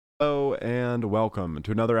and welcome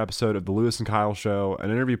to another episode of the Lewis and Kyle Show,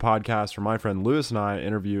 an interview podcast where my friend Lewis and I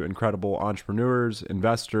interview incredible entrepreneurs,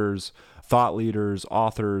 investors, thought leaders,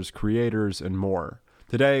 authors, creators, and more.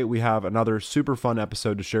 Today, we have another super fun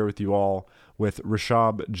episode to share with you all with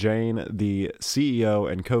Rishabh Jain, the CEO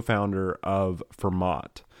and co-founder of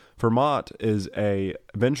FERMÁT. FERMÁT is a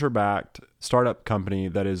venture-backed startup company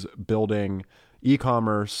that is building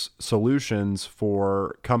e-commerce solutions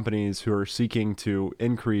for companies who are seeking to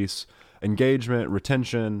increase engagement,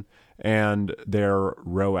 retention, and their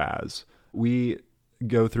ROAS. We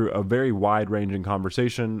go through a very wide-ranging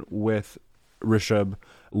conversation with Rishabh.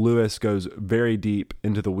 Lewis goes very deep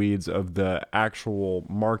into the weeds of the actual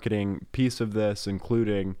marketing piece of this,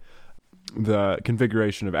 including the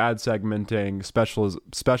configuration of ad segmenting,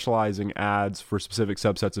 specializing ads for specific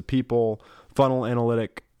subsets of people, funnel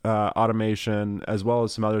analytic automation, as well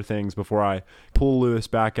as some other things before I pull Lewis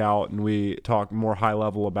back out and we talk more high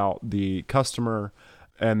level about the customer.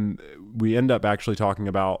 And we end up actually talking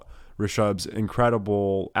about Rishabh's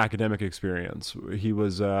incredible academic experience. He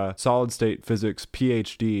was a solid state physics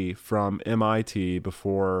PhD from MIT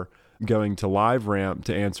before going to LiveRamp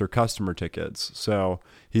to answer customer tickets. So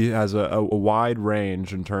he has a wide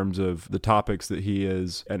range in terms of the topics that he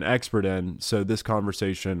is an expert in. So this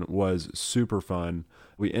conversation was super fun.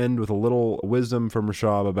 We end with a little wisdom from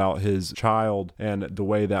Rishabh about his child and the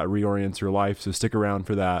way that reorients your life. So stick around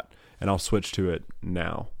for that, and I'll switch to it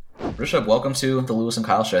now. Rishabh, welcome to the Lewis and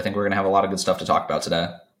Kyle Show. I think we're going to have a lot of good stuff to talk about today.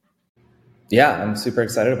 Yeah, I'm super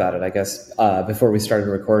excited about it. I guess before we started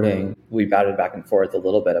recording, we batted back and forth a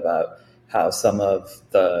little bit about how some of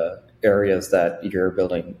the areas that you're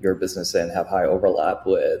building your business in have high overlap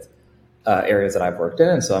with areas that I've worked in.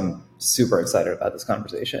 And so I'm super excited about this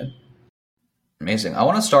conversation. Amazing. I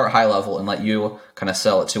want to start high level and let you kind of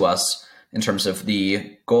sell it to us in terms of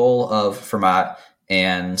the goal of FERMÁT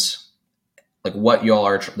and like what y'all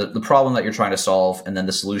are, the problem that you're trying to solve, and then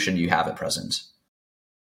the solution you have at present.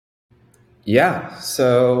 Yeah.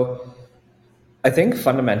 So I think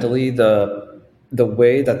fundamentally the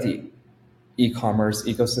way that the e-commerce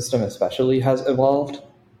ecosystem especially has evolved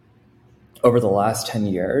over the last 10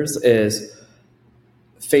 years is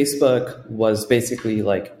Facebook was basically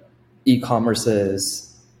like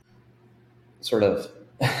e-commerce's sort of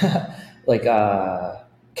like a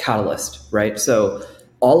catalyst, right? So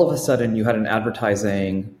all of a sudden you had an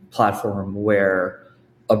advertising platform where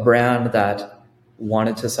a brand that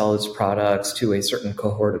wanted to sell its products to a certain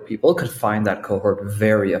cohort of people could find that cohort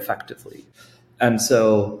very effectively. And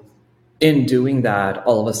so in doing that,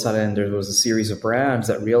 all of a sudden there was a series of brands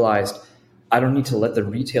that realized, I don't need to let the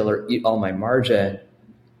retailer eat all my margin.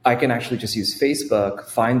 I can actually just use Facebook,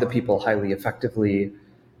 find the people highly effectively.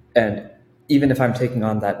 And even if I'm taking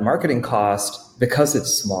on that marketing cost, because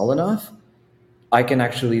it's small enough, I can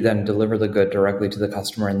actually then deliver the good directly to the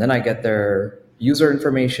customer. And then I get their user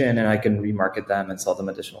information and I can remarket them and sell them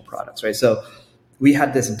additional products, right? So we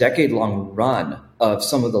had this decade-long run of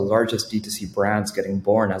some of the largest D2C brands getting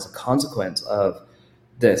born as a consequence of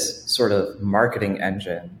this sort of marketing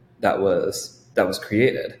engine that was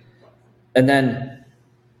created. And then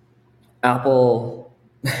Apple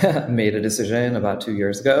made a decision about 2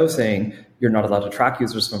 years ago saying you're not allowed to track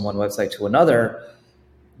users from one website to another.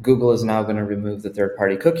 Google is now going to remove the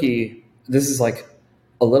third-party cookie. This is like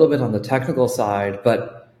a little bit on the technical side,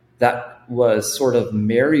 but that was sort of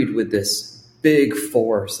married with this big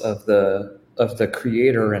force of the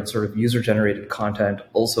creator and sort of user-generated content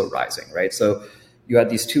also rising, right? So you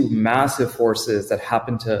had these two massive forces that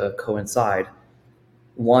happen to coincide.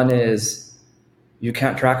 One is you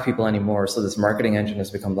can't track people anymore, so this marketing engine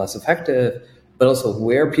has become less effective, but also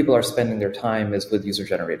where people are spending their time is with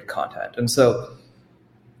user-generated content. And so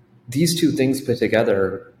these two things put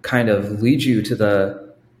together kind of lead you to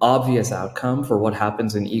the obvious outcome for what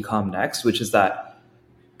happens in e-com next, which is that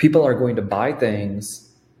people are going to buy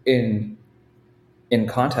things in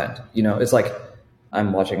content. You know, it's like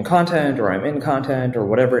I'm watching content or I'm in content or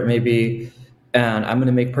whatever it may be, and I'm going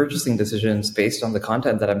to make purchasing decisions based on the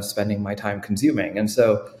content that I'm spending my time consuming. And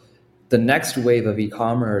so the next wave of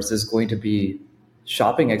e-commerce is going to be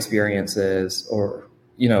shopping experiences or,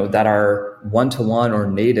 you know, that are one-to-one or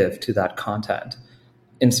native to that content,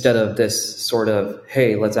 instead of this sort of,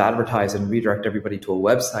 hey, let's advertise and redirect everybody to a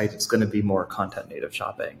website. It's going to be more content native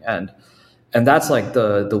shopping. And that's like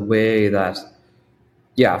the way that,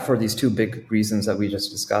 yeah, for these two big reasons that we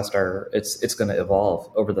just discussed, it's going to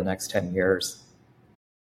evolve over the next 10 years.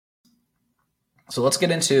 So let's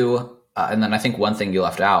get into, and then I think one thing you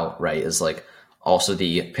left out, right, is like also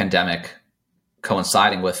the pandemic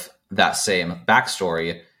coinciding with that same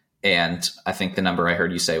backstory And I think the number I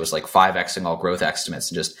heard you say was like 5xing all growth estimates,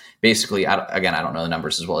 and just basically, I don't know the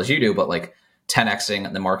numbers as well as you do, but like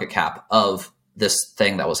 10xing the market cap of this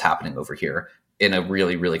thing that was happening over here in a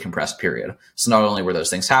really, really compressed period. So not only were those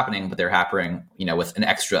things happening, but they're happening, with an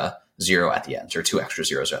extra zero at the end, or 2 extra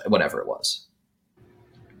zeros, whatever it was.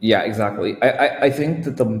 Yeah, exactly. I think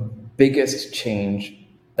that the biggest change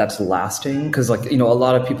that's lasting, because a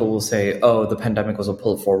lot of people will say, oh, the pandemic was a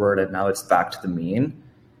pull forward and now it's back to the mean.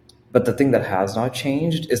 But the thing that has not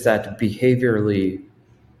changed is that behaviorally,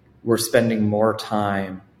 we're spending more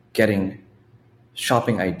time getting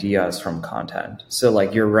shopping ideas from content. So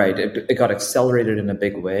you're right, it got accelerated in a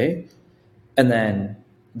big way. And then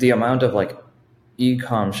the amount of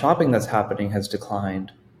e-com shopping that's happening has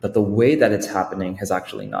declined, but the way that it's happening has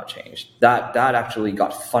actually not changed. That actually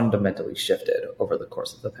got fundamentally shifted over the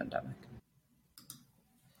course of the pandemic.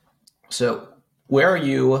 So where are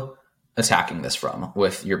you attacking this from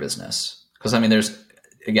with your business? Because there's,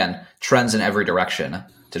 again, trends in every direction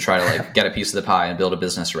to try to get a piece of the pie and build a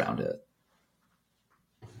business around it.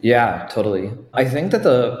 Yeah, totally. I think that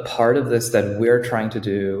the part of this that we're trying to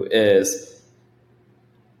do is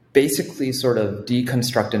basically sort of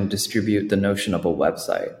deconstruct and distribute the notion of a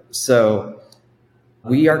website. So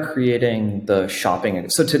we are creating the shopping.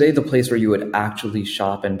 So today, the place where you would actually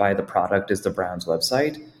shop and buy the product is the brand's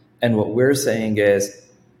website. And what we're saying is,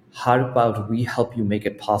 how about we help you make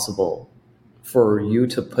it possible for you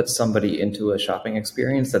to put somebody into a shopping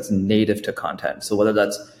experience that's native to content? So whether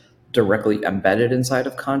that's directly embedded inside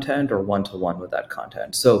of content or one-to-one with that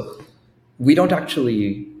content. So we don't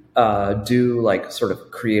actually do sort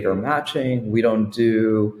of creator matching. We don't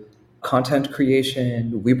do content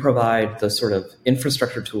creation. We provide the sort of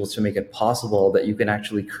infrastructure tools to make it possible that you can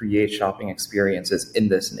actually create shopping experiences in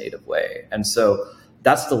this native way. And so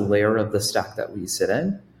that's the layer of the stack that we sit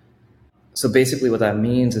in. So basically what that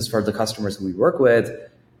means is, for the customers we work with,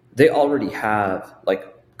 they already have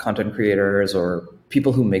content creators or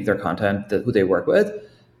people who make their content who they work with.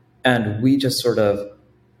 And we just sort of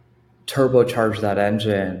turbocharge that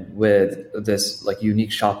engine with this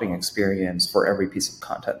unique shopping experience for every piece of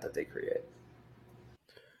content that they create.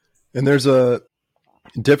 And there's a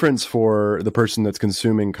difference for the person that's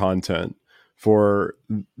consuming content. For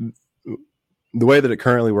the way that it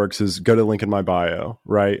currently works is go to link in my bio,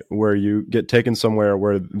 right? Where you get taken somewhere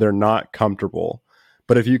where they're not comfortable.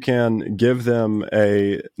 But if you can give them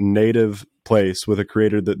a native place with a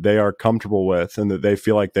creator that they are comfortable with and that they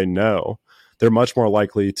feel like they know, they're much more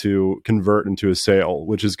likely to convert into a sale,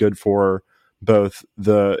 which is good for both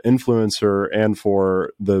the influencer and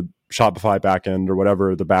for the Shopify backend or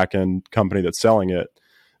whatever the backend company that's selling it.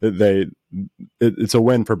 It's a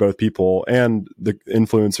win for both people, and the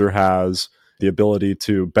influencer has the ability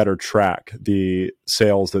to better track the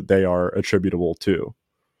sales that they are attributable to.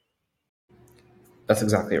 That's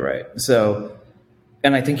exactly right. So,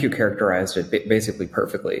 and I think you characterized it basically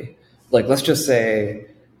perfectly. Let's just say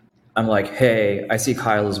I'm hey, I see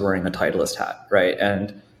Kyle is wearing a Titleist hat, right?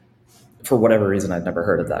 And for whatever reason, I'd never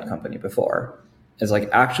heard of that company before. It's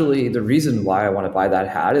actually the reason why I want to buy that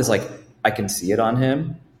hat is I can see it on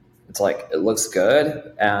him. It's it looks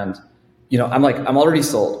good. And, I'm already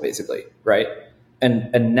sold basically, right?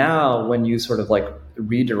 And now when you sort of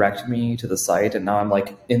redirect me to the site, and now I'm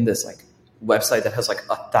in this website that has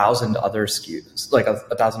 1,000 other SKUs,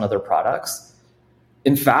 1,000 other products.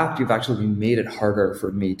 In fact, you've actually made it harder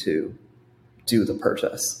for me to do the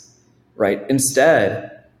purchase, right?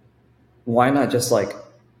 Instead, why not just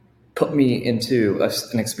put me into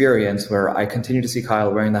an experience where I continue to see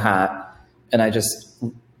Kyle wearing the hat, and I just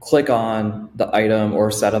click on the item or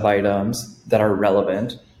set of items that are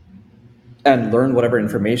relevant and learn whatever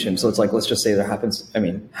information. So it's let's just say there happens,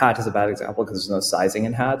 hat is a bad example because there's no sizing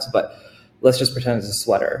in hats, but let's just pretend it's a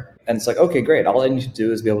sweater. And it's okay, great. All I need to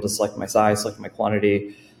do is be able to select my size, select my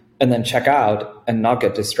quantity, and then check out and not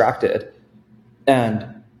get distracted.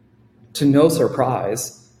 And to no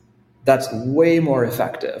surprise, that's way more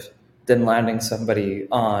effective than landing somebody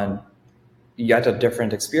on yet a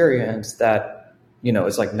different experience that,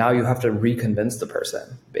 it's now you have to reconvince the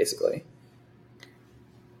person, basically.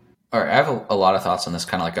 All right. I have a lot of thoughts on this,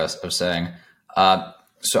 kind of like I was saying.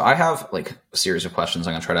 So I have a series of questions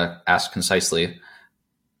I'm going to try to ask concisely.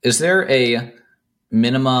 Is there a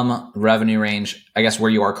minimum revenue range, I guess,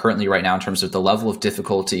 where you are currently right now in terms of the level of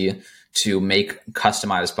difficulty to make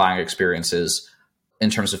customized buying experiences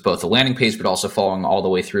in terms of both the landing page, but also following all the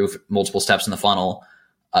way through multiple steps in the funnel?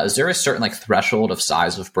 Is there a certain threshold of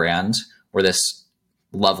size of brand where this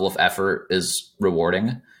level of effort is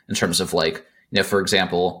rewarding in terms of for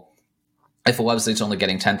example, if a website's only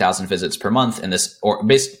getting 10,000 visits per month, and this, or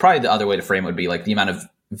probably the other way to frame it would be the amount of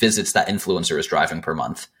visits that influencer is driving per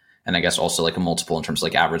month. And I guess also like a multiple in terms of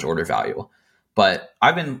like average order value. But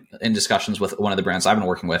I've been in discussions with one of the brands I've been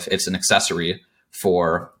working with. It's an accessory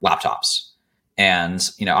for laptops. And,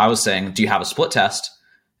 I was saying, do you have a split test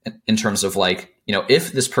in terms of like,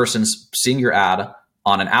 if this person's seeing your ad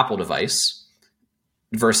on an Apple device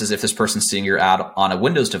versus if this person's seeing your ad on a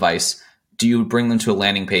Windows device, do you bring them to a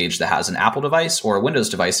landing page that has an Apple device or a Windows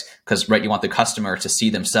device? Because, right, you want the customer to see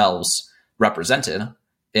themselves represented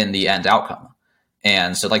in the end outcome.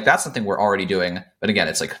 And so like that's something we're already doing. But again,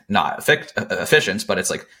 it's like not efficient, but it's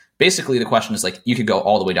like basically the question is like you could go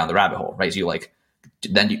all the way down the rabbit hole, right?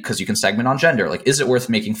 Because you can segment on gender. Like, is it worth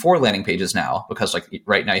making 4 landing pages now? Because like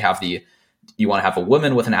right now you want to have a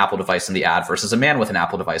woman with an Apple device in the ad versus a man with an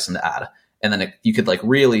Apple device in the ad. And then you could like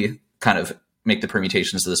really kind of make the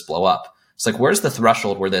permutations of this blow up. It's like, where's the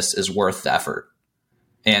threshold where this is worth the effort?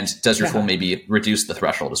 And does your tool maybe reduce the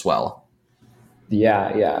threshold as well?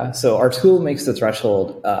 Yeah. So our tool makes the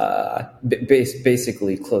threshold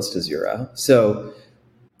basically close to 0. So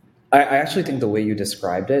I actually think the way you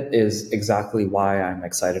described it is exactly why I'm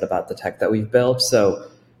excited about the tech that we've built. So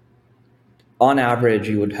on average,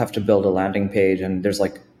 you would have to build a landing page, and there's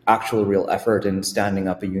like actual real effort in standing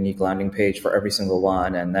up a unique landing page for every single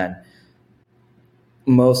one. And then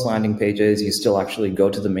most landing pages, you still actually go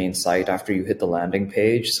to the main site after you hit the landing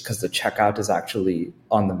page because the checkout is actually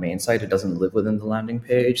on the main site. It doesn't live within the landing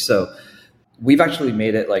page. So we've actually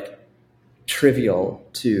made it like trivial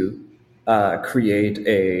to create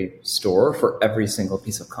a store for every single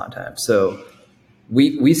piece of content. So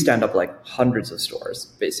we stand up like hundreds of stores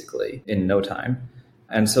basically in no time.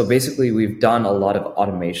 And so basically we've done a lot of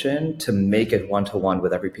automation to make it one-to-one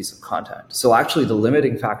with every piece of content. So actually the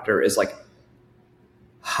limiting factor is like,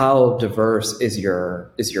 how diverse is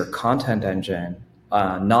your content engine,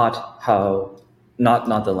 not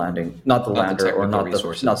the landing, not the lander, or not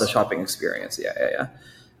the shopping experience. Yeah.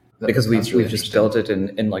 Because we've just built it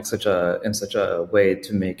in like such a way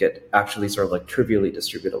to make it actually sort of like trivially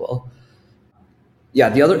distributable. Yeah.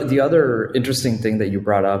 The other interesting thing that you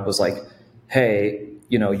brought up was like, hey,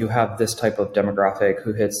 you have this type of demographic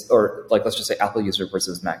who hits, or like, let's just say Apple user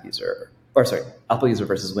versus Mac user. Or sorry, Apple user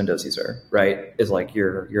versus Windows user, right? Is like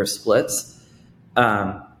your splits.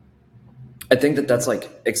 I think that's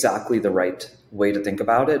like exactly the right way to think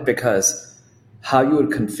about it, because how you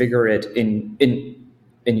would configure it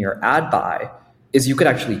in your ad buy is you could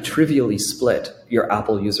actually trivially split your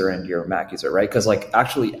Apple user and your Mac user, right? Because like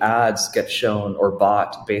actually ads get shown or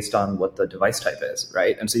bought based on what the device type is,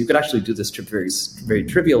 right? And so you could actually do this very, very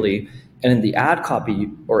trivially. And in the ad copy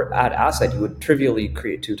or ad asset, you would trivially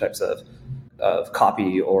create 2 types of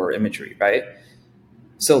copy or imagery, right?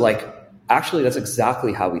 So like, actually that's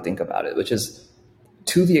exactly how we think about it, which is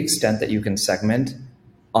to the extent that you can segment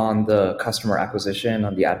on the customer acquisition,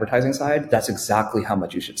 on the advertising side, that's exactly how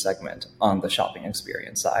much you should segment on the shopping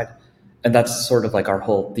experience side. And that's sort of like our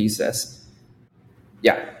whole thesis.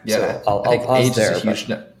 Yeah. So I'll pause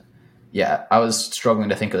there. Yeah, I was struggling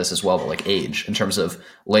to think of this as well, but like age in terms of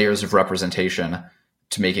layers of representation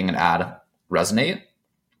to making an ad resonate.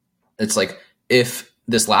 It's like, if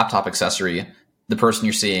this laptop accessory, the person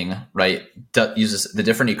you're seeing, right, uses the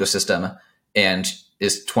different ecosystem and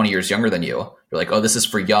is 20 years younger than you, you're like, oh, this is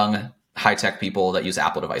for young, high-tech people that use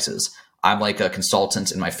Apple devices. I'm like a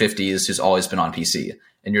consultant in my 50s who's always been on PC,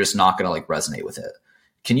 and you're just not going to like resonate with it.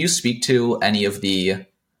 Can you speak to any of the...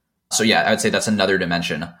 So yeah, I would say that's another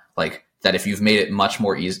dimension, like that if you've made it much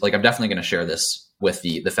more easy, like I'm definitely going to share this with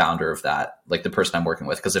the founder of that, like the person I'm working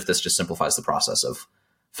with, because if this just simplifies the process of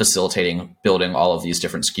facilitating building all of these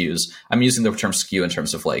different SKUs. I'm using the term SKU in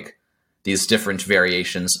terms of like these different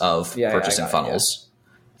variations of purchasing funnels.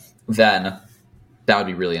 Then that would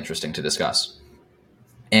be really interesting to discuss.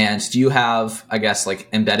 And do you have, I guess, like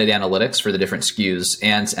embedded analytics for the different SKUs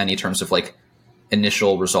and any terms of like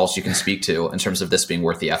initial results you can speak to in terms of this being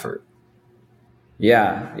worth the effort?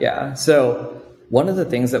 Yeah. So one of the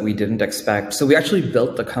things that we didn't expect, so we actually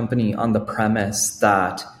built the company on the premise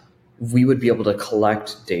that we would be able to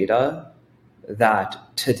collect data that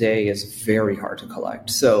today is very hard to collect.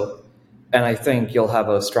 So, and I think you'll have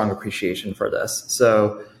a strong appreciation for this.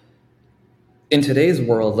 So in today's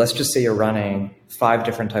world, let's just say you're running 5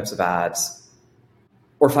 different types of ads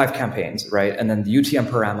or 5 campaigns, right? And then the UTM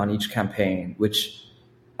per M on each campaign, which,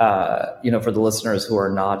 for the listeners who are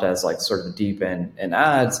not as like sort of deep in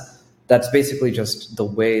ads, that's basically just the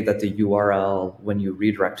way that the URL, when you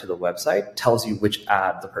redirect to the website, tells you which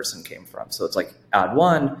ad the person came from. So it's like ad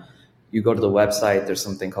 1, you go to the website, there's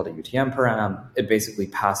something called a UTM per M. It basically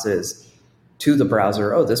passes to the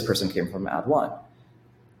browser, oh, this person came from ad 1.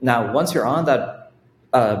 Now, once you're on that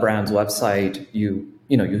brand's website, you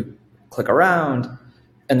you click around,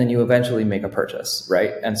 and then you eventually make a purchase,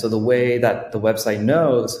 right? And so the way that the website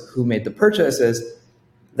knows who made the purchase is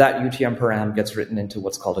that UTM param gets written into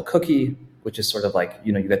what's called a cookie, which is sort of like,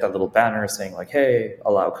 you get that little banner saying like, hey,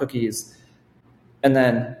 allow cookies. And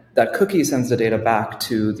then that cookie sends the data back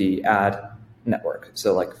to the ad network.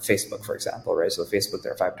 So like Facebook, for example, right? So Facebook,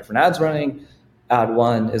 there are 5 different ads running. Ad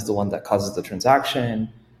 1 is the one that causes the transaction.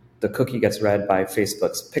 The cookie gets read by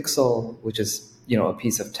Facebook's pixel, which is, a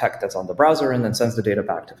piece of tech that's on the browser, and then sends the data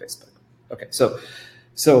back to Facebook. Okay, so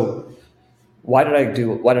why did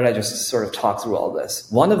I just sort of talk through all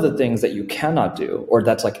this? One of the things that you cannot do, or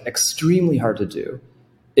that's like extremely hard to do,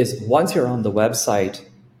 is once you're on the website,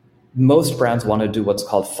 most brands want to do what's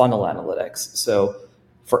called funnel analytics. So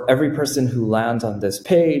for every person who lands on this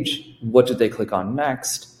page, what do they click on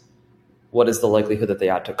next? What is the likelihood that they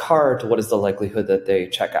add to cart? What is the likelihood that they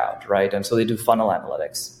check out, right? And so they do funnel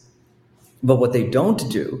analytics. But what they don't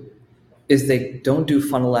do is they don't do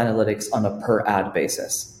funnel analytics on a per ad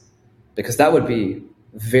basis, because that would be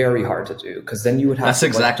very hard to do, because then you would have That's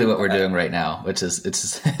exactly what we're doing right now, which is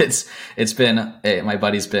it's been my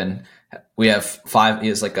buddy's been, we have 5, he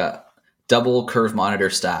has like a double curve monitor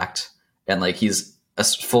stacked, and like he's a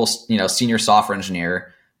full senior software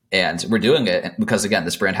engineer, and we're doing it because again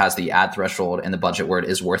this brand has the ad threshold and the budget where it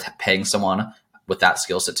is worth paying someone with that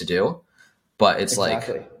skill set to do. But it's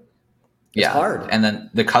exactly. It's hard. And then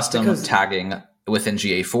the custom tagging within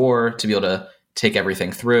GA4 to be able to take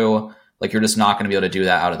everything through, like you're just not going to be able to do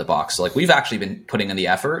that out of the box. So like we've actually been putting in the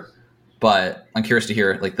effort, but I'm curious to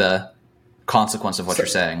hear like the consequence of what you're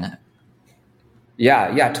saying.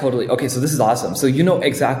 Yeah, totally. Okay, so this is awesome. So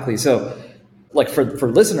exactly. So like for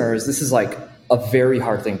listeners, this is like a very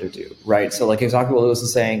hard thing to do, right? So like exactly what Lewis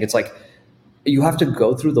is saying, it's like you have to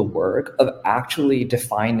go through the work of actually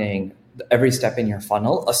defining every step in your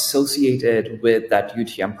funnel associated with that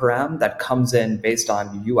UTM param that comes in based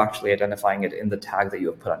on you actually identifying it in the tag that you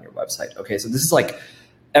have put on your website. Okay, so this is like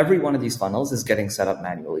every one of these funnels is getting set up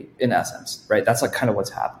manually in essence, right? That's like kind of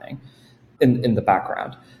what's happening in the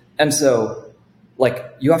background. And so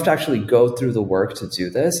like you have to actually go through the work to do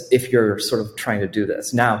this if you're sort of trying to do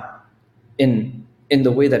this. Now, in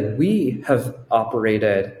the way that we have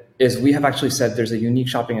operated is we have actually said there's a unique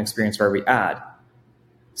shopping experience for every ad.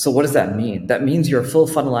 So what does that mean? That means your full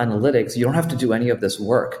funnel analytics, you don't have to do any of this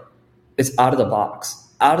work. It's out of the box.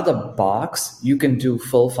 Out of the box, you can do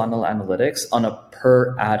full funnel analytics on a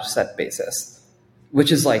per ad set basis,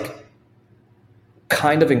 which is like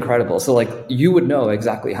kind of incredible. So like you would know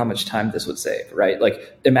exactly how much time this would save, right?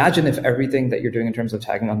 Like imagine if everything that you're doing in terms of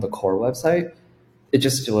tagging on the core website, it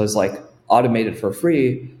just was like automated for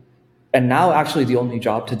free. And now actually the only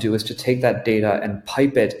job to do is to take that data and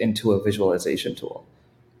pipe it into a visualization tool.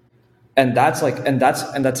 And that's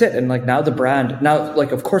it. And like now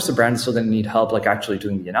like, of course the brand still didn't need help, like actually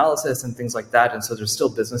doing the analysis and things like that. And so there's still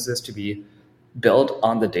businesses to be built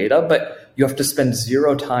on the data, but you have to spend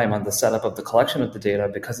 0 time on the setup of the collection of the data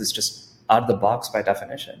because it's just out of the box by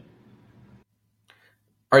definition.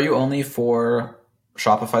 Are you only for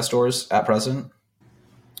Shopify stores at present?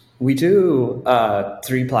 We do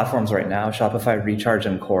 3 platforms right now, Shopify, Recharge,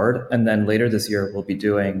 and Cord. And then later this year, we'll be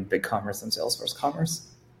doing BigCommerce and Salesforce Commerce.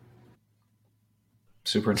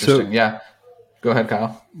 Super interesting. So, yeah. Go ahead,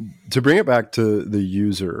 Kyle. To bring it back to the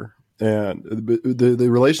user and the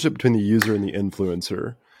relationship between the user and the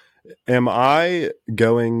influencer, am I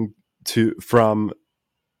going from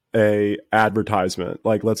a advertisement,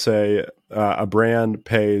 like let's say a brand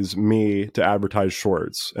pays me to advertise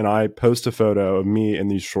shorts and I post a photo of me in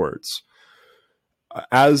these shorts,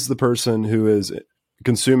 as the person who is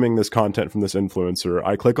consuming this content from this influencer,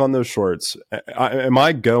 I click on those shorts. Am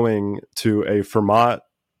I going to a FERMAT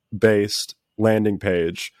based landing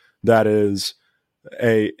page that is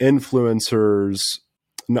an influencer's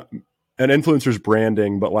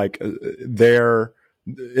branding, but like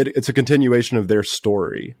it's a continuation of their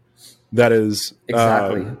story that is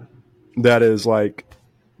exactly that is like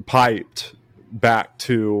piped back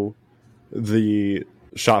to the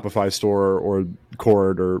Shopify store or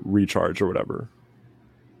Cord or Recharge or whatever?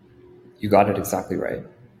 You got it exactly right.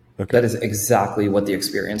 Okay. That is exactly what the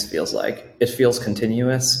experience feels like. It feels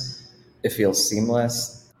continuous. It feels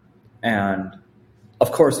seamless. And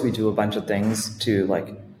of course we do a bunch of things to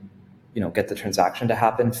get the transaction to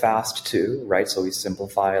happen fast too, right? So we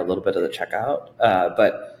simplify a little bit of the checkout.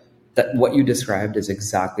 But that what you described is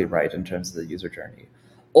exactly right in terms of the user journey.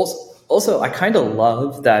 Also, I kind of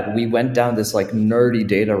love that we went down this like nerdy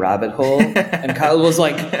data rabbit hole and Kyle was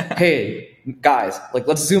like, hey, guys, like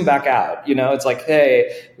let's zoom back out. It's like,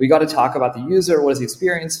 hey, we got to talk about the user. What does the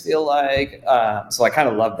experience feel like? So I kind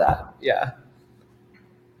of love that. Yeah.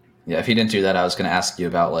 Yeah, if you didn't do that, I was going to ask you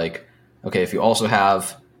about like, okay, if you also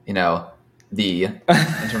have, in terms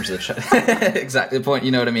of the exactly the point,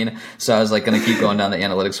 you know what I mean? So I was like going to keep going down the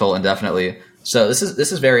analytics hole indefinitely. So this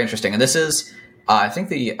is very interesting. And this is, I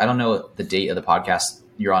think I don't know the date of the podcast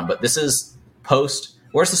you're on, but this is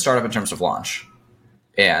where's the startup in terms of launch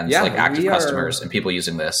and like active customers and people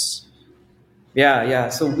using this? Yeah.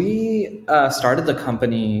 So we started the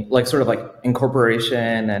company like sort of like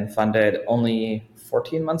incorporation and funded only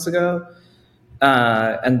 14 months ago.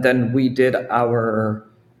 And then we did our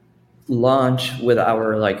launch with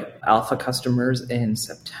our like alpha customers in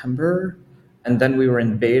September. And then we were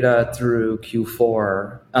in beta through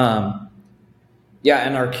Q4. And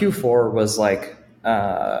our Q4 was like,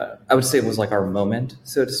 I would say it was like our moment,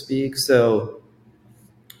 so to speak. So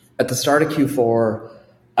at the start of Q4,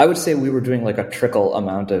 I would say we were doing like a trickle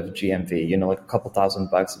amount of GMV, like a couple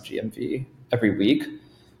 $1,000 of GMV every week.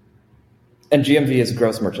 And GMV is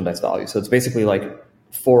gross merchandise value. So it's basically like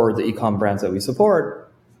for the e-com brands that we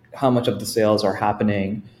support, how much of the sales are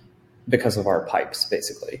happening because of our pipes,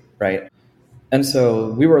 basically, right? And so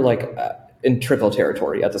we were like in trickle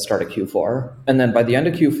territory at the start of Q4. And then by the end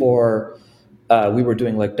of Q4, we were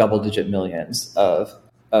doing like double-digit millions of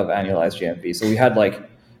annualized GMV. So we had like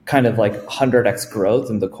kind of like 100x growth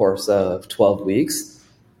in the course of 12 weeks.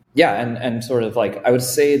 Yeah, and sort of like I would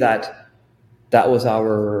say that was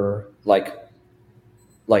our like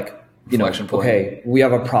Inflection point. Okay, we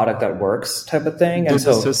have a product that works type of thing. And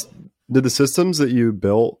did the systems that you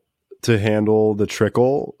built to handle the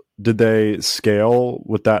trickle, did they scale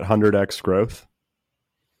with that 100x growth?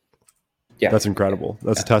 Yeah, that's incredible.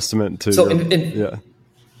 That's a testament to yeah.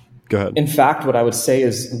 Go ahead. In fact, what I would say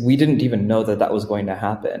is we didn't even know that was going to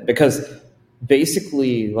happen, because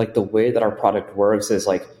basically like the way that our product works is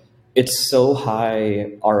like it's so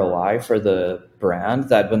high ROI for the brand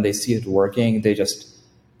that when they see it working, they just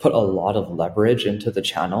put a lot of leverage into the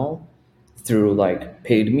channel through like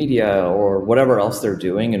paid media or whatever else they're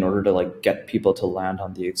doing in order to like get people to land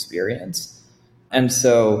on the experience. And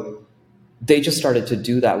so they just started to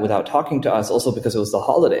do that without talking to us, also because it was the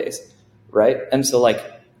holidays, right? And so like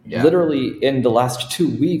literally in the last 2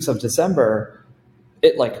 weeks of December,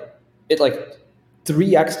 it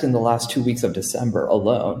 3x'd in the last 2 weeks of December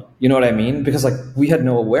alone. You know what I mean? Because like we had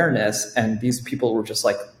no awareness and these people were just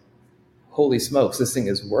like, holy smokes, this thing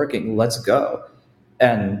is working, let's go.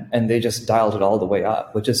 And they just dialed it all the way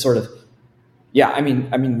up, which is sort of, I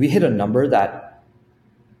mean, we hit a number that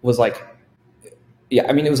was like,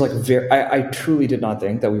 it was like I truly did not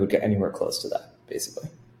think that we would get anywhere close to that, basically.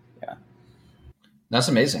 Yeah. That's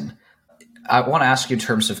amazing. I want to ask you in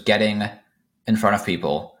terms of getting in front of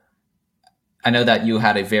people. I know that you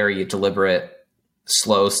had a very deliberate,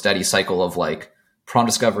 slow, steady cycle of like problem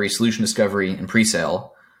discovery, solution discovery, and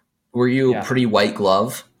pre-sale. Were you pretty white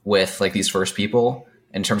glove with like these first people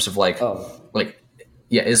in terms of like,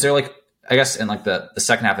 is there like, I guess in like the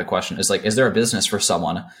second half of the question is like, is there a business for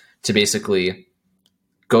someone to basically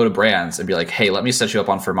go to brands and be like, hey, let me set you up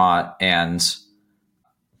on FERMÁT and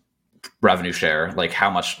revenue share, like how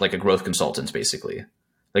much, like a growth consultant basically?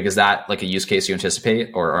 Like, is that like a use case you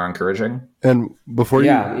anticipate or are encouraging? And before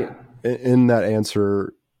in that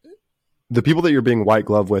answer, the people that you're being white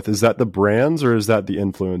glove with, is that the brands or is that the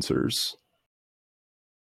influencers?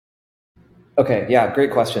 Okay, yeah,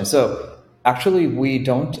 great question. So actually, we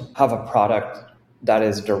don't have a product that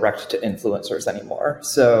is direct to influencers anymore.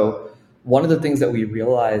 So one of the things that we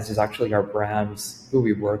realized is actually our brands who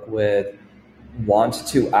we work with want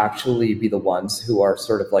to actually be the ones who are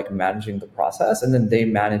sort of like managing the process, and then they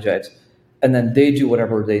manage it, and then they do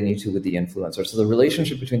whatever they need to with the influencer. So the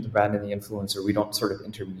relationship between the brand and the influencer, we don't sort of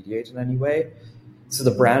intermediate in any way. So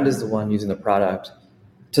the brand is the one using the product.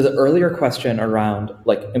 To the earlier question around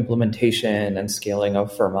like implementation and scaling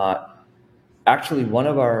of FERMÁT, actually one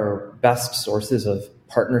of our best sources of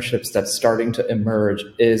partnerships that's starting to emerge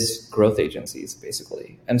is growth agencies,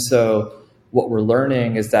 basically. And so what we're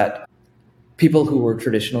learning is that people who were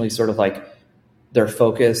traditionally sort of like their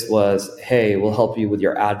focus was, hey, we'll help you with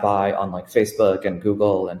your ad buy on like Facebook and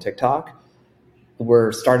Google and TikTok.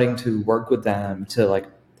 We're starting to work with them to like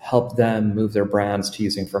help them move their brands to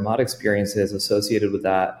using FERMÁT experiences associated with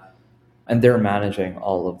that. And they're managing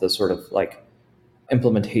all of the sort of like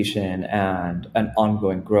implementation and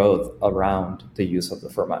ongoing growth around the use of the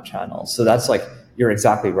FERMÁT channel. So that's like, you're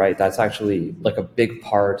exactly right. That's actually like a big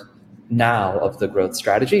part now of the growth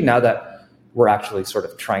strategy, now that we're actually sort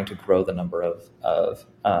of trying to grow the number of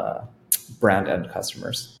brand end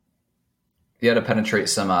customers. You had to penetrate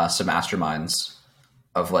some masterminds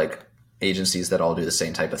of like agencies that all do the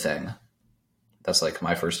same type of thing. That's like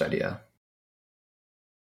my first idea.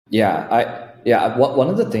 Yeah, Yeah. One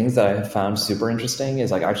of the things that I have found super interesting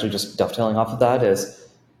is like actually just dovetailing off of that is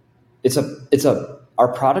our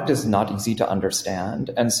product is not easy to understand.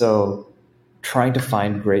 And so trying to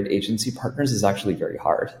find great agency partners is actually very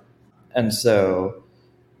hard. And so,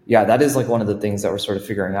 yeah, that is like one of the things that we're sort of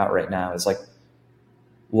figuring out right now is like,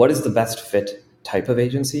 what is the best fit type of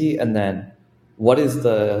agency? And then what is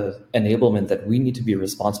the enablement that we need to be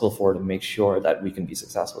responsible for to make sure that we can be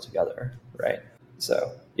successful together, right?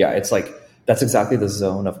 So yeah, it's like, that's exactly the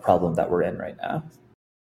zone of problem that we're in right now.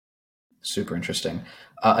 Super interesting.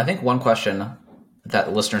 I think one question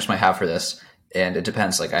that listeners might have for this, and it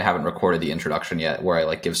depends, like I haven't recorded the introduction yet where I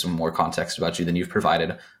like give some more context about you than you've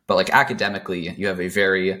provided, but like academically, you have a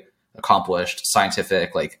very accomplished,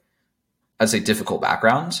 scientific, like I'd say difficult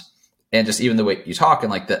background. And just even the way you talk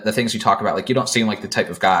and like the things you talk about, like you don't seem like the type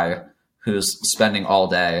of guy who's spending all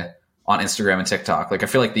day on Instagram and TikTok. Like I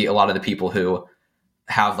feel like a lot of the people who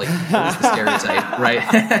have like the stereotype, right?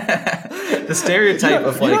 The stereotype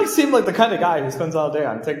of like, you don't seem like the kind of guy who spends all day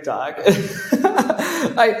on TikTok.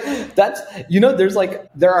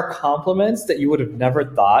 There are compliments that you would have never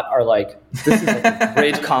thought are like, this is like a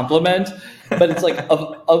great compliment. But it's like of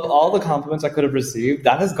all the compliments I could have received,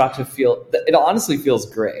 that has got to feel, it honestly feels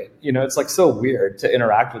great. You know, it's like so weird to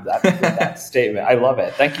interact with that statement. I love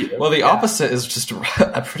it. Thank you. Well, the opposite is just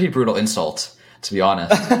a pretty brutal insult, to be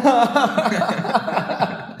honest.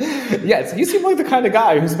 Yes, you seem like the kind of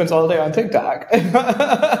guy who spends all day on TikTok.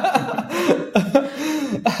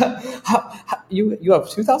 You have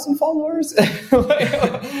 2,000 followers?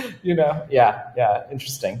 Yeah,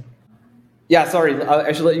 interesting. Yeah, sorry.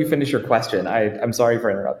 I should let you finish your question. I'm sorry for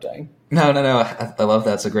interrupting. No. I love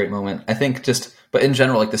that. It's a great moment. I think but in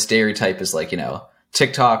general, like the stereotype is like,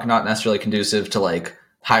 TikTok not necessarily conducive to like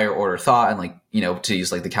higher order thought and like, to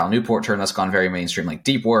use like the Cal Newport term that's gone very mainstream, like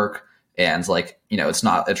deep work. And like, it's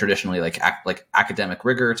not a traditionally like academic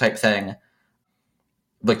rigor type thing.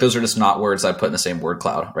 Like those are just not words I put in the same word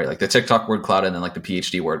cloud, right? Like the TikTok word cloud and then like the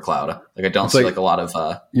PhD word cloud. Like I don't see like a lot of...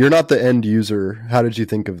 You're not the end user. How did you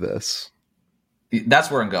think of this?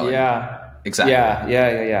 That's where I'm going. Yeah. Exactly.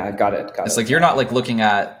 Yeah. Got it. It's like, you're not like looking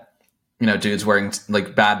at, dudes wearing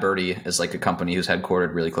like Bad Birdie is like a company who's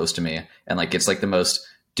headquartered really close to me. And like, it's like the most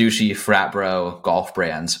douchey frat bro golf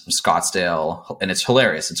brand from Scottsdale. And it's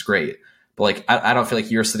hilarious. It's great. But like, I don't feel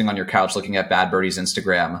like you're sitting on your couch looking at Bad Birdie's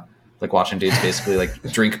Instagram, like watching dudes basically like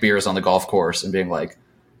drink beers on the golf course and being like,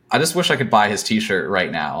 I just wish I could buy his t-shirt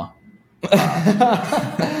right now.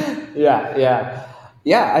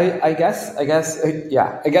 Yeah, I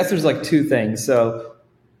guess there's like two things. So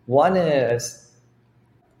one is,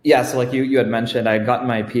 so like you had mentioned, I had gotten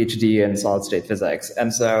my PhD in solid state physics.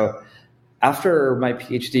 And so after my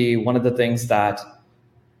PhD, one of the things that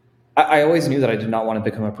I always knew that I did not want to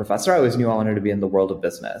become a professor. I always knew I wanted to be in the world of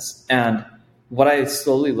business. And what I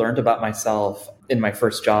slowly learned about myself in my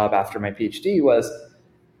first job after my PhD was,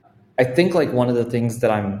 I think like one of the things that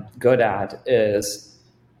I'm good at is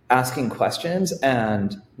asking questions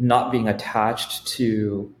and not being attached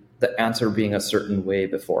to the answer being a certain way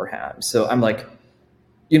beforehand. So I'm like,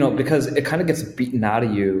 because it kind of gets beaten out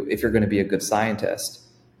of you if you're going to be a good scientist,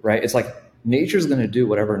 right? It's like nature's going to do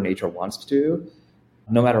whatever nature wants to do,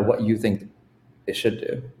 no matter what you think it should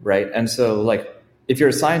do, right? And so like, if you're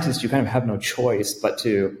a scientist, you kind of have no choice if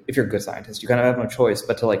you're a good scientist, you kind of have no choice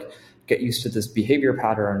but to like get used to this behavior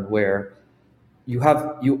pattern where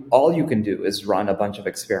all you can do is run a bunch of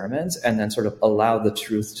experiments and then sort of allow the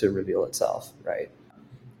truth to reveal itself, right?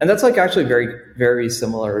 And that's like actually very, very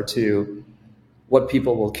similar to what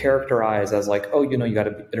people will characterize as like, oh, you got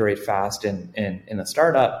to iterate fast in a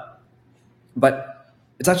startup. But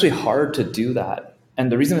it's actually hard to do that.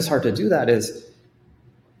 And the reason it's hard to do that is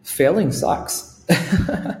failing sucks,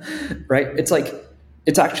 right? It's like,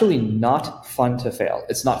 it's actually not fun to fail.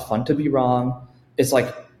 It's not fun to be wrong. It's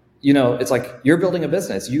like, it's like you're building a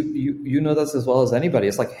business. You know this as well as anybody.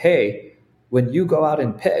 It's like, hey, when you go out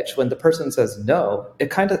and pitch, when the person says no,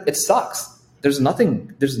 it sucks. There's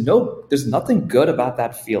nothing good about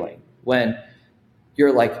that feeling when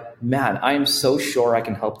you're like, man, I am so sure I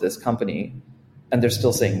can help this company and they're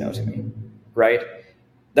still saying no to me, right?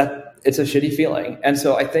 That it's a shitty feeling. And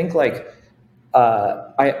so I think like,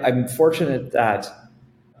 I'm fortunate that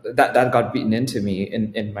got beaten into me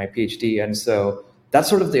in my PhD. And so that's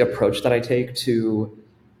sort of the approach that I take to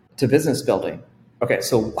business building. Okay,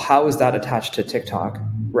 so how is that attached to TikTok,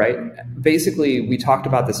 right? Basically, we talked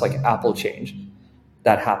about this like Apple change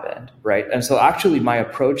that happened, right? And so actually my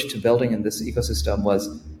approach to building in this ecosystem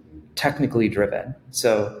was technically driven.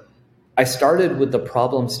 So I started with the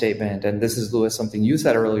problem statement, and this is, Louis, something you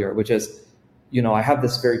said earlier, which is I have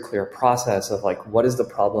this very clear process of like, what is the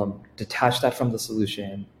problem? Detach that from the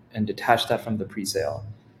solution and detach that from the pre-sale.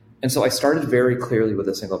 And so I started very clearly with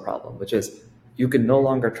a single problem, which is you can no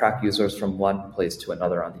longer track users from one place to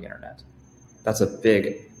another on the internet. That's a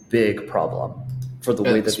big, big problem for the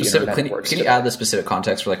way that the internet works. Can you add the specific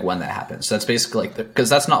context for like when that happened? So that's basically like, because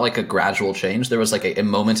that's not like a gradual change. There was like a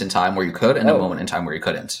moment in time where you could and a moment in time where you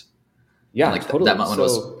couldn't. Yeah, and like totally. That moment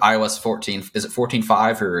was iOS 14. Is it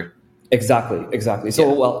 14.5 or? Exactly.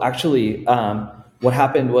 So, well, actually, what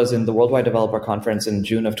happened was in the Worldwide Developer Conference in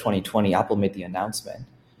June of 2020, Apple made the announcement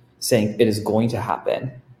saying it is going to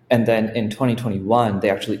happen. And then in 2021, they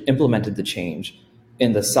actually implemented the change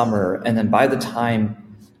in the summer. And then by the time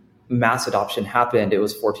mass adoption happened, it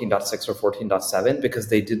was 14.6 or 14.7 because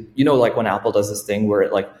they did, like when Apple does this thing where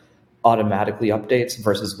it like automatically updates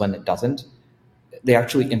versus when it doesn't, they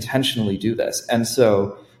actually intentionally do this. And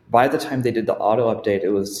so by the time they did the auto update, it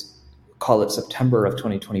was, call it September of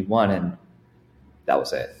 2021. And that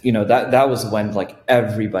was it. That was when like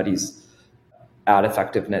everybody's ad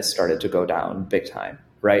effectiveness started to go down big time.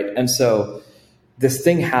 Right. And so this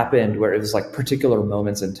thing happened where it was like particular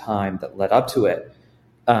moments in time that led up to it.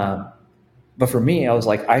 But for me, I was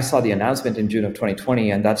like, I saw the announcement in June of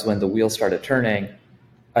 2020, and that's when the wheels started turning.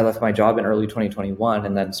 I left my job in early 2021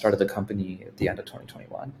 and then started the company at the end of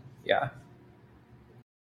 2021. Yeah.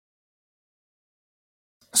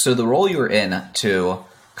 So the role you were in to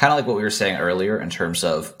kind of like what we were saying earlier in terms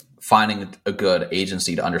of finding a good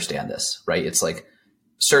agency to understand this, right? It's like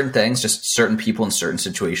certain things, just certain people in certain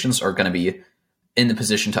situations are going to be in the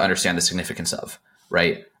position to understand the significance of,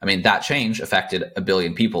 right? I mean, that change affected 1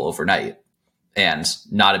 billion people overnight, and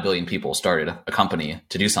not 1 billion people started a company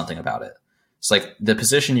to do something about it. It's like the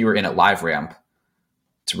position you were in at LiveRamp,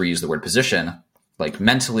 to reuse the word position, like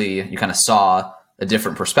mentally you kind of saw a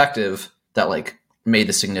different perspective that like made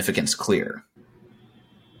the significance clear.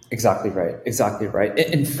 Exactly right.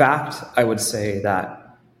 In fact, I would say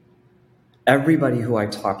that everybody who I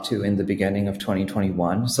talked to in the beginning of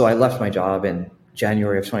 2021, so I left my job in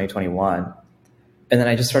January of 2021, and then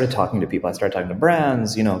I just started talking to people. I started talking to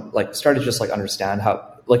brands, started just like understand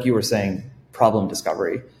how, like you were saying, problem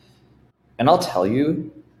discovery. And I'll tell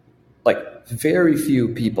you, like very few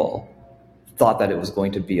people thought that it was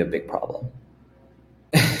going to be a big problem.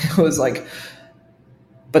 It was like,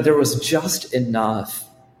 but there was just enough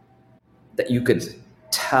that you could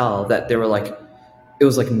tell that they were like, it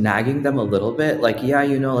was like nagging them a little bit. Like, yeah,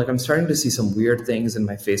 like I'm starting to see some weird things in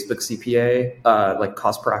my Facebook CPA, like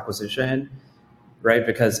cost per acquisition, right?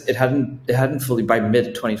 Because it hadn't fully, by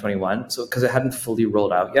mid 2021. So, because it hadn't fully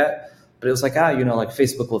rolled out yet, but it was like, like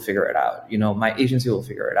Facebook will figure it out. My agency will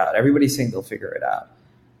figure it out. Everybody's saying they'll figure it out.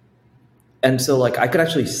 And so like, I could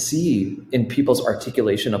actually see in people's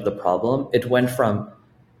articulation of the problem, it went from,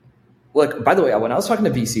 like, by the way, when I was talking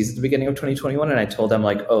to VCs at the beginning of 2021 and I told them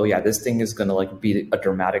like, oh yeah, this thing is going to like be a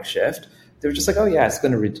dramatic shift, they were just like, oh yeah, it's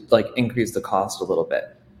going to increase the cost a little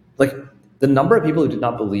bit. Like the number of people who did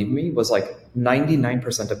not believe me was like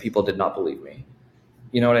 99% of people did not believe me.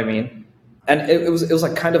 You know what I mean? And it was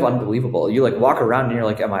like kind of unbelievable. You like walk around and you're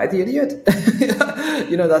like, am I the idiot?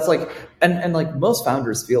 That's like, and like most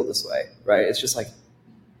founders feel this way, right? It's just like,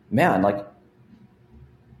 man, like,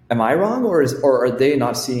 am I wrong or are they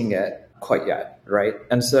not seeing it quite yet, right?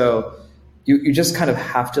 And so you just kind of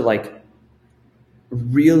have to like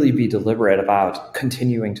really be deliberate about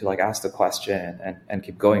continuing to like ask the question and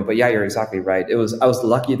keep going. But yeah, you're exactly right. I was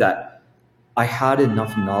lucky that I had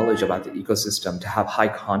enough knowledge about the ecosystem to have high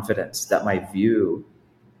confidence that my view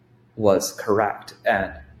was correct.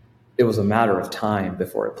 And it was a matter of time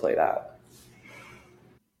before it played out.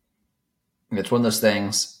 It's one of those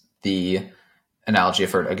things, the analogy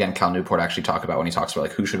I've heard, again, Cal Newport actually talk about when he talks about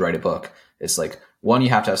like who should write a book. It's like, one, you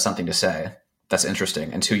have to have something to say that's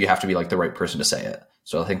interesting, and two, you have to be like the right person to say it.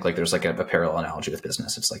 So I think like there's like a parallel analogy with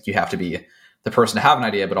business. It's like you have to be the person to have an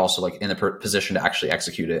idea, but also like in the position to actually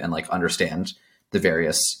execute it and like understand the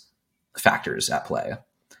various factors at play.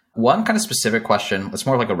 One kind of specific question, it's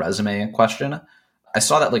more like a resume question. I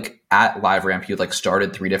saw that like at LiveRamp, you like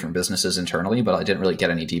started 3 different businesses internally, but I didn't really get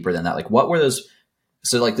any deeper than that. Like what were those?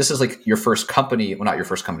 So like, this is like your first company, well, not your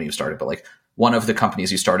first company you started, but like one of the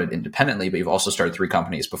companies you started independently, but you've also started 3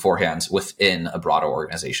 companies beforehand within a broader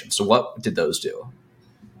organization. So what did those do?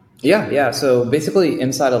 Yeah. So basically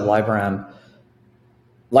inside of LiveRamp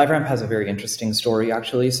has a very interesting story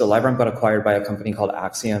actually. So LiveRamp got acquired by a company called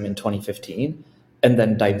Axiom in 2015 and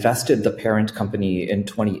then divested the parent company in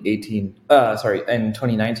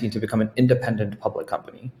 2019 to become an independent public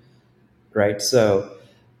company, right? So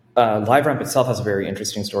LiveRamp itself has a very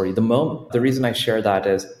interesting story. The reason I share that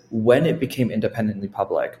is when it became independently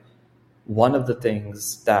public, one of the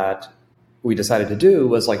things that we decided to do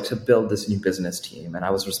was like to build this new business team. And I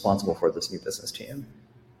was responsible for this new business team.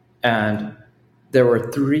 And there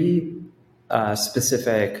were three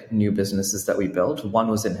specific new businesses that we built. One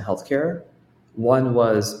was in healthcare. One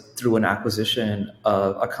was through an acquisition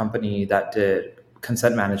of a company that did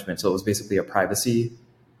consent management. So it was basically a privacy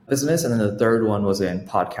business. And then the third one was in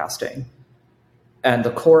podcasting. And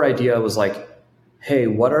the core idea was like, hey,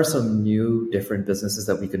 what are some new different businesses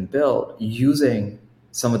that we can build using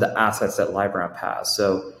some of the assets that LiveRamp has?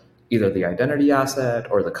 So either the identity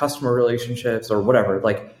asset or the customer relationships or whatever.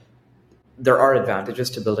 Like, there are advantages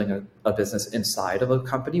to building a business inside of a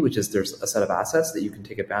company, which is there's a set of assets that you can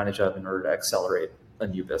take advantage of in order to accelerate a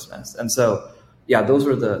new business. And so, yeah, those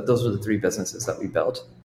were the three businesses that we built.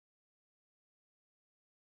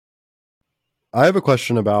 I have a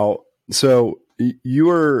question about, so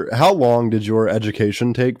how long did your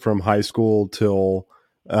education take from high school till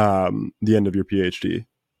the end of your PhD?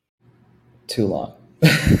 Too long.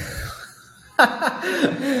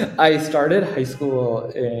 I started high school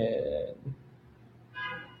in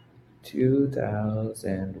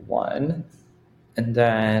 2001, and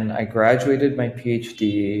then I graduated my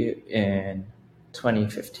PhD in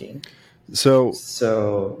 2015.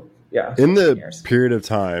 So yeah. In the period of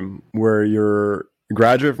time where you're a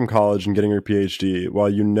graduate from college and getting your PhD, while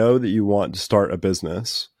you know that you want to start a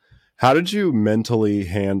business, how did you mentally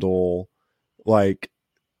handle like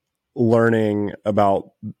learning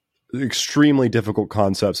about extremely difficult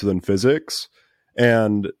concepts within physics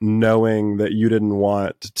and knowing that you didn't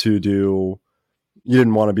want to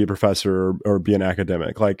be a professor or be an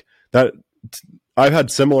academic? Like that, I've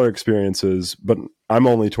had similar experiences, but I'm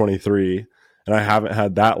only 23 and I haven't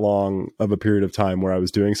had that long of a period of time where I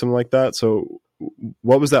was doing something like that. So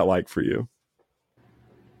what was that like for you?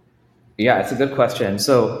 Yeah, it's a good question.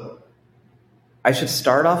 So I should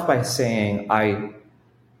start off by saying I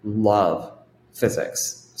love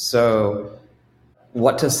physics. So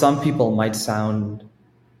what to some people might sound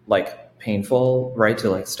like painful, right, to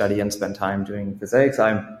like study and spend time doing physics,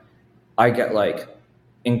 I get like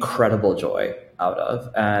incredible joy out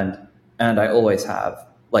of, and I always have,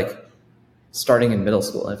 like starting in middle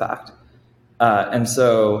school, in fact. And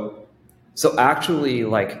so actually,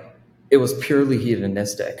 like, it was purely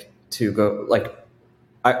hedonistic to go, like,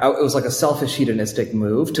 it was like a selfish hedonistic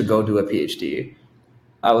move to go do a PhD.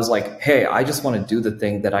 I was like, hey, I just want to do the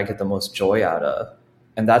thing that I get the most joy out of.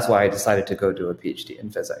 And that's why I decided to go do a PhD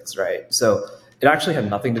in physics, right? So it actually had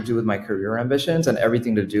nothing to do with my career ambitions and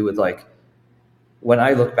everything to do with, like, when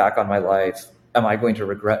I look back on my life, am I going to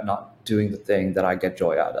regret not doing the thing that I get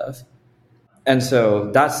joy out of? And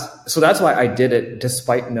so that's why I did it,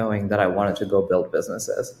 despite knowing that I wanted to go build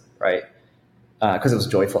businesses, right? Because it was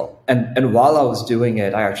joyful. And while I was doing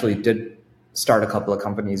it, I actually did start a couple of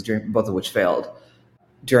companies, both of which failed,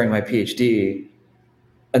 during my PhD.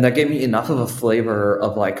 And that gave me enough of a flavor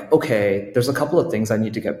of like, okay, there's a couple of things I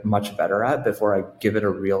need to get much better at before I give it a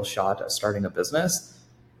real shot at starting a business.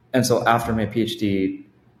 And so after my PhD,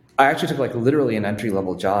 I actually took like literally an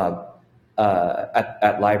entry-level job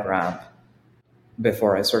at LiveRamp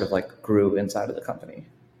before I sort of like grew inside of the company.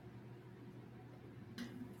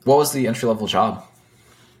 What was the entry-level job?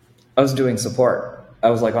 I was doing support.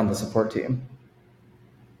 I was like on the support team.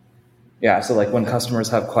 Yeah, so like when customers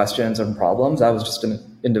have questions and problems, I was just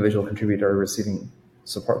an individual contributor receiving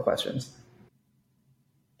support questions.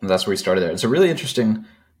 And that's where we started there. It's a really interesting,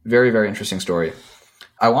 very, very interesting story.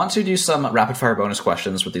 I want to do some rapid fire bonus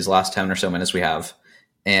questions with these last 10 or so minutes we have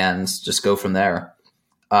and just go from there.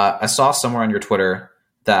 I saw somewhere on your Twitter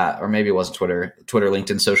that, or maybe it wasn't Twitter,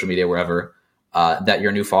 LinkedIn, social media, wherever, that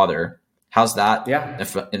you're a new father. How's that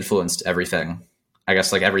influenced everything? I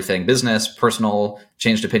guess like everything, business, personal,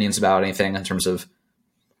 changed opinions about anything in terms of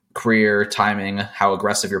career, timing, how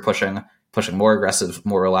aggressive you're pushing more aggressive,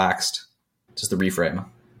 more relaxed, just the reframe.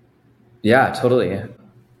 Yeah, totally.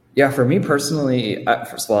 Yeah, for me personally,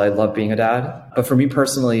 first of all, I love being a dad, but for me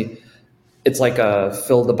personally, it's like a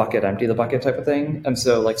fill the bucket, empty the bucket type of thing. And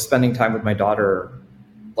so like spending time with my daughter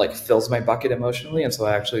like fills my bucket emotionally. And so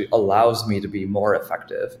it actually allows me to be more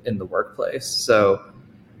effective in the workplace. So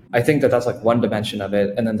I think that that's like one dimension of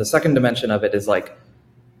it. And then the second dimension of it is like,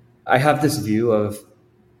 I have this view of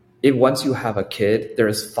once you have a kid, there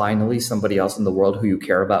is finally somebody else in the world who you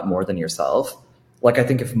care about more than yourself. Like, I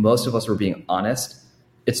think if most of us were being honest,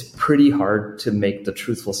 it's pretty hard to make the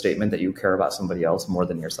truthful statement that you care about somebody else more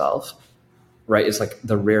than yourself, right? It's like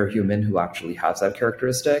the rare human who actually has that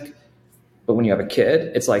characteristic. But when you have a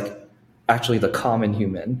kid, it's like actually the common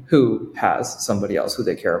human who has somebody else who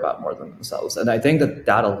they care about more than themselves. And I think that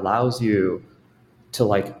that allows you to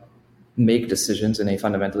like make decisions in a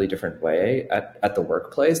fundamentally different way at the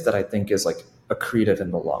workplace that I think is like accretive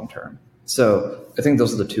in the long term. So I think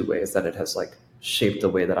those are the two ways that it has like shaped the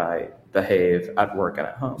way that I behave at work and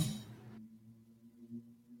at home.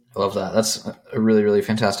 I love that. That's a really, really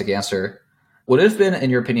fantastic answer. Would it have been, in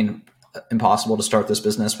your opinion, impossible to start this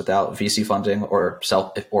business without VC funding or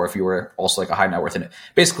if you were also like a high net worth in it,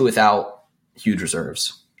 basically without huge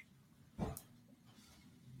reserves?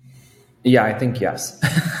 Yeah, I think yes.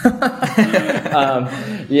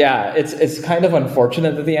 Yeah, it's kind of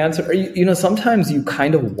unfortunate that the answer, sometimes you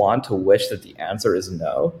kind of want to wish that the answer is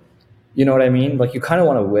no. You know what I mean? Like, you kind of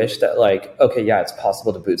want to wish that, like, okay, yeah, it's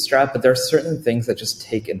possible to bootstrap, but there are certain things that just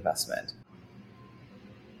take investment.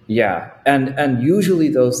 Yeah, and usually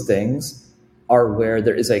those things are where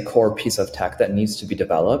there is a core piece of tech that needs to be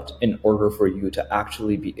developed in order for you to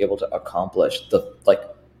actually be able to accomplish the like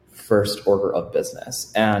first order of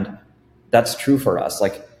business. And that's true for us.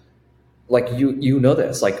 Like you know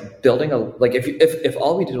this, like building if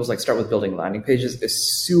all we did was like start with building landing pages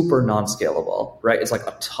is super non-scalable, right? It's like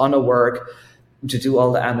a ton of work to do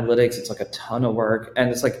all the analytics. It's like a ton of work. And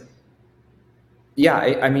it's like, yeah,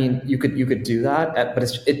 I mean, you could do that, but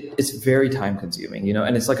it's very time consuming,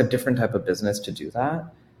 and it's like a different type of business to do that.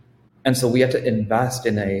 And so we have to invest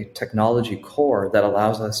in a technology core that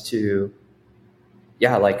allows us to,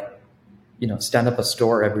 stand up a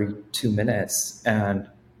store every 2 minutes and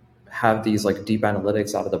have these like deep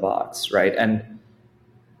analytics out of the box, right? And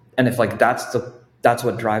if like that's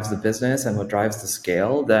what drives the business and what drives the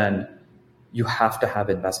scale, then you have to have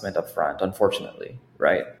investment up front, unfortunately,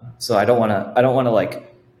 right? So I don't want to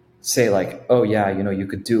like say like, oh yeah, you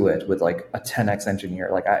could do it with like a 10x engineer.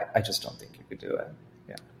 Like I just don't think you could do it.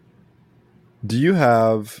 Yeah. Do you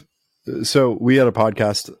have? So we had a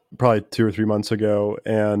podcast probably 2 or 3 months ago,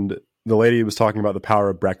 and the lady was talking about the power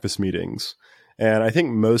of breakfast meetings. And I think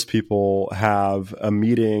most people have a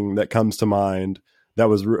meeting that comes to mind that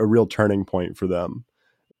was a real turning point for them.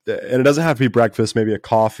 And it doesn't have to be breakfast, maybe a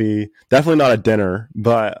coffee, definitely not a dinner.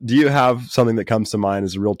 But do you have something that comes to mind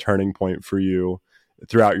as a real turning point for you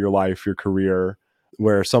throughout your life, your career,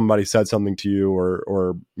 where somebody said something to you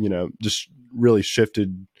or just really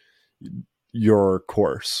shifted your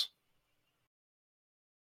course?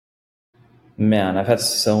 Man, I've had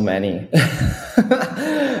so many.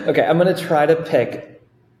 Okay, I'm going to try to pick.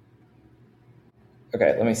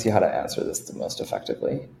 Okay, let me see how to answer this the most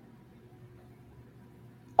effectively.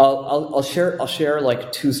 I'll share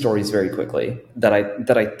like 2 stories very quickly that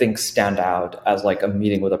I think stand out as like a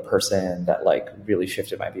meeting with a person that like really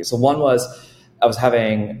shifted my view. So one was I was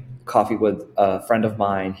having coffee with a friend of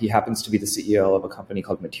mine. He happens to be the CEO of a company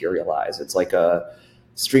called Materialize. It's like a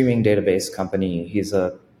streaming database company. He's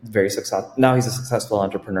a successful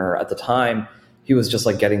entrepreneur. At the time, he was just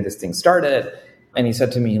like getting this thing started. And he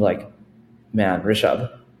said to me like, man,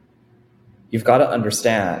 Rishabh, you've got to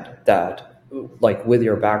understand that like with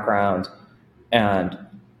your background and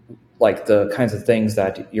like the kinds of things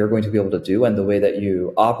that you're going to be able to do and the way that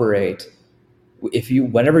you operate,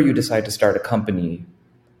 whenever you decide to start a company,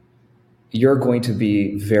 you're going to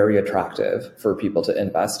be very attractive for people to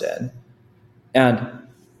invest in. And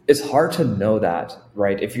it's hard to know that,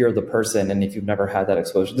 right? If you're the person and if you've never had that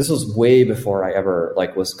exposure. This was way before I ever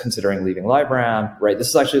like was considering leaving LiveRamp, right? This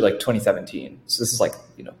is actually like 2017. So this is like,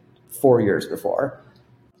 4 years before.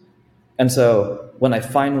 And so when I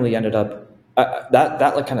finally ended up,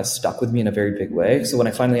 that like kind of stuck with me in a very big way. So when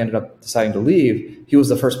I finally ended up deciding to leave, he was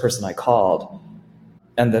the first person I called.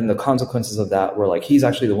 And then the consequences of that were like, he's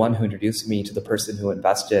actually the one who introduced me to the person who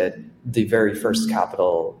invested the very first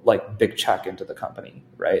capital, like big check into the company.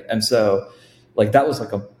 Right. And so like, that was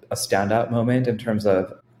like a standout moment in terms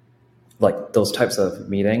of like those types of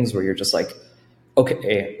meetings where you're just like,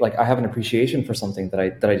 okay, like I have an appreciation for something that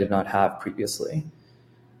I did not have previously.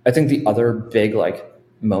 I think the other big like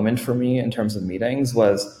moment for me in terms of meetings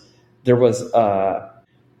was there was, I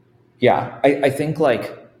think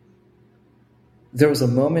like, there was a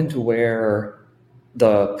moment where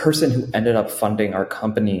the person who ended up funding our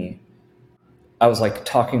company, I was like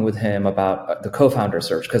talking with him about the co-founder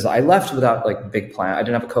search because I left without like big plan. I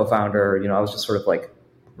didn't have a co-founder, I was just sort of like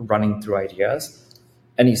running through ideas.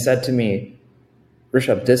 And he said to me,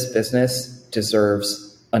 Rishabh, this business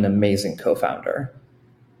deserves an amazing co-founder.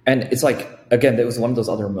 And it's like, again, it was one of those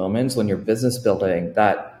other moments when you're business building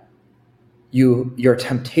that your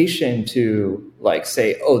temptation to like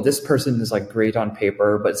say, oh, this person is like great on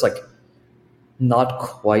paper, but it's like not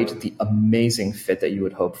quite the amazing fit that you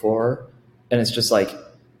would hope for. And it's just like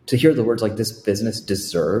to hear the words like this business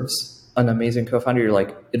deserves an amazing co-founder, you're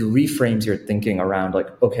like, it reframes your thinking around like,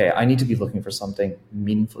 okay, I need to be looking for something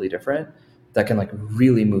meaningfully different. that can like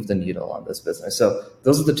really move the needle on this business. So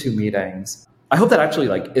those are the two meetings. I hope that actually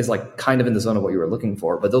like is like kind of in the zone of what you were looking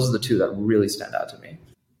for, but those are the two that really stand out to me.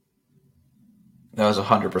 That was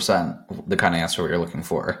 100% the kind of answer you're looking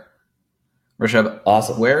for. Rishabh,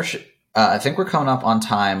 awesome. I think we're coming up on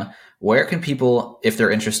time. Where can people, if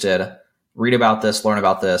they're interested, read about this, learn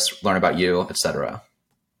about you, etc.?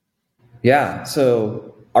 Yeah.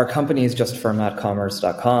 So our company is just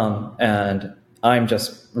FERMATcommerce.com, and I'm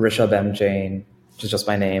just Rishabh M. Jain, which is just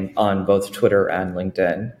my name, on both Twitter and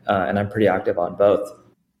LinkedIn. And I'm pretty active on both.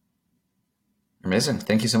 Amazing.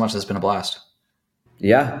 Thank you so much. This has been a blast.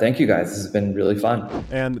 Yeah, thank you guys. This has been really fun.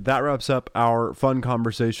 And that wraps up our fun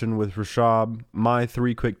conversation with Rishabh. My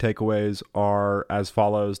 3 quick takeaways are as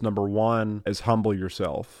follows. Number 1 is humble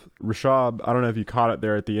yourself. Rishabh, I don't know if you caught it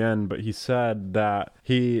there at the end, but he said that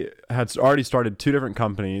he had already started 2 different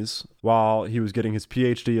companies while he was getting his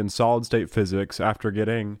PhD in solid state physics after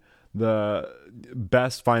getting the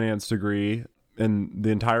best finance degree in the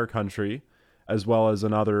entire country, as well as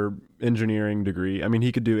another engineering degree. I mean,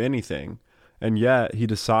 he could do anything. And yet he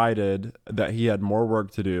decided that he had more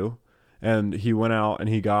work to do, and he went out and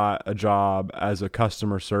he got a job as a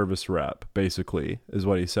customer service rep, basically, is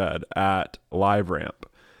what he said, at LiveRamp.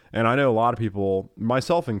 And I know a lot of people,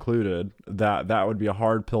 myself included, that would be a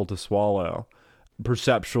hard pill to swallow,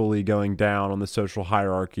 perceptually going down on the social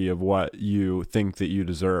hierarchy of what you think that you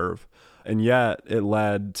deserve. And yet it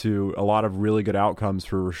led to a lot of really good outcomes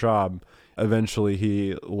for Rishabh. Eventually,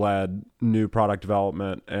 he led new product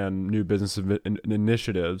development and new business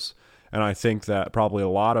initiatives. And I think that probably a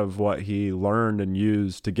lot of what he learned and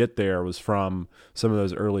used to get there was from some of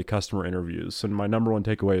those early customer interviews. So my number 1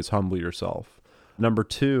 takeaway is humble yourself. Number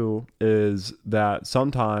 2 is that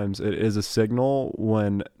sometimes it is a signal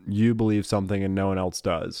when you believe something and no one else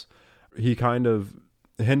does. He kind of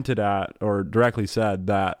hinted at or directly said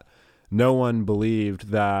that no one believed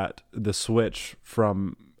that the switch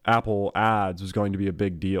from Apple ads was going to be a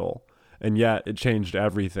big deal, and yet it changed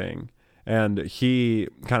everything. And he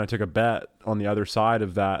kind of took a bet on the other side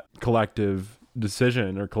of that collective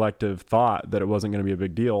decision or collective thought that it wasn't going to be a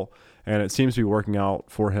big deal, and it seems to be working out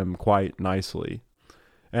for him quite nicely.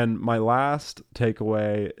 And my last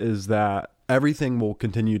takeaway is that everything will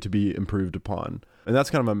continue to be improved upon, and that's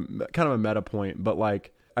kind of a meta point, but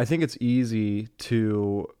like I think it's easy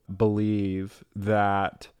to believe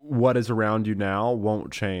that what is around you now won't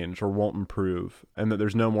change or won't improve, and that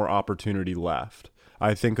there's no more opportunity left.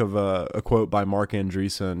 I think of a quote by Mark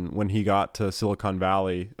Andreessen when he got to Silicon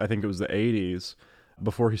Valley. I think it was the 80s.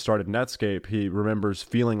 Before he started Netscape, he remembers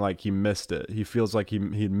feeling like he missed it. He feels like he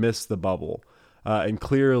missed the bubble. And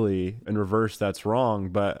clearly, in reverse, that's wrong.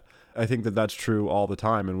 But I think that that's true all the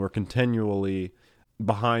time. And we're continually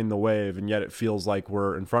behind the wave, and yet it feels like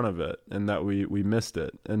we're in front of it and that we missed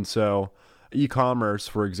it. And so e-commerce,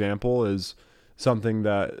 for example, is something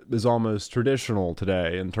that is almost traditional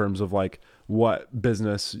today in terms of like what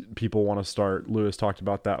business people want to start. Lewis talked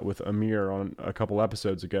about that with Amir on a couple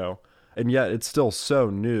episodes ago. And yet it's still so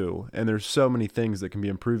new, and there's so many things that can be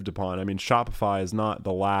improved upon. I mean, Shopify is not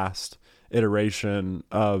the last iteration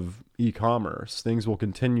of e-commerce. Things will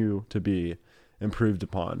continue to be improved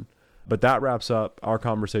upon. But that wraps up our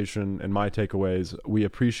conversation and my takeaways. We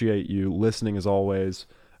appreciate you listening as always.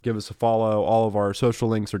 Give us a follow. All of our social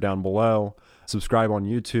links are down below. Subscribe on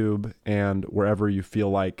YouTube and wherever you feel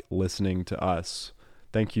like listening to us.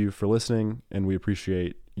 Thank you for listening, and we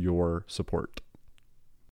appreciate your support.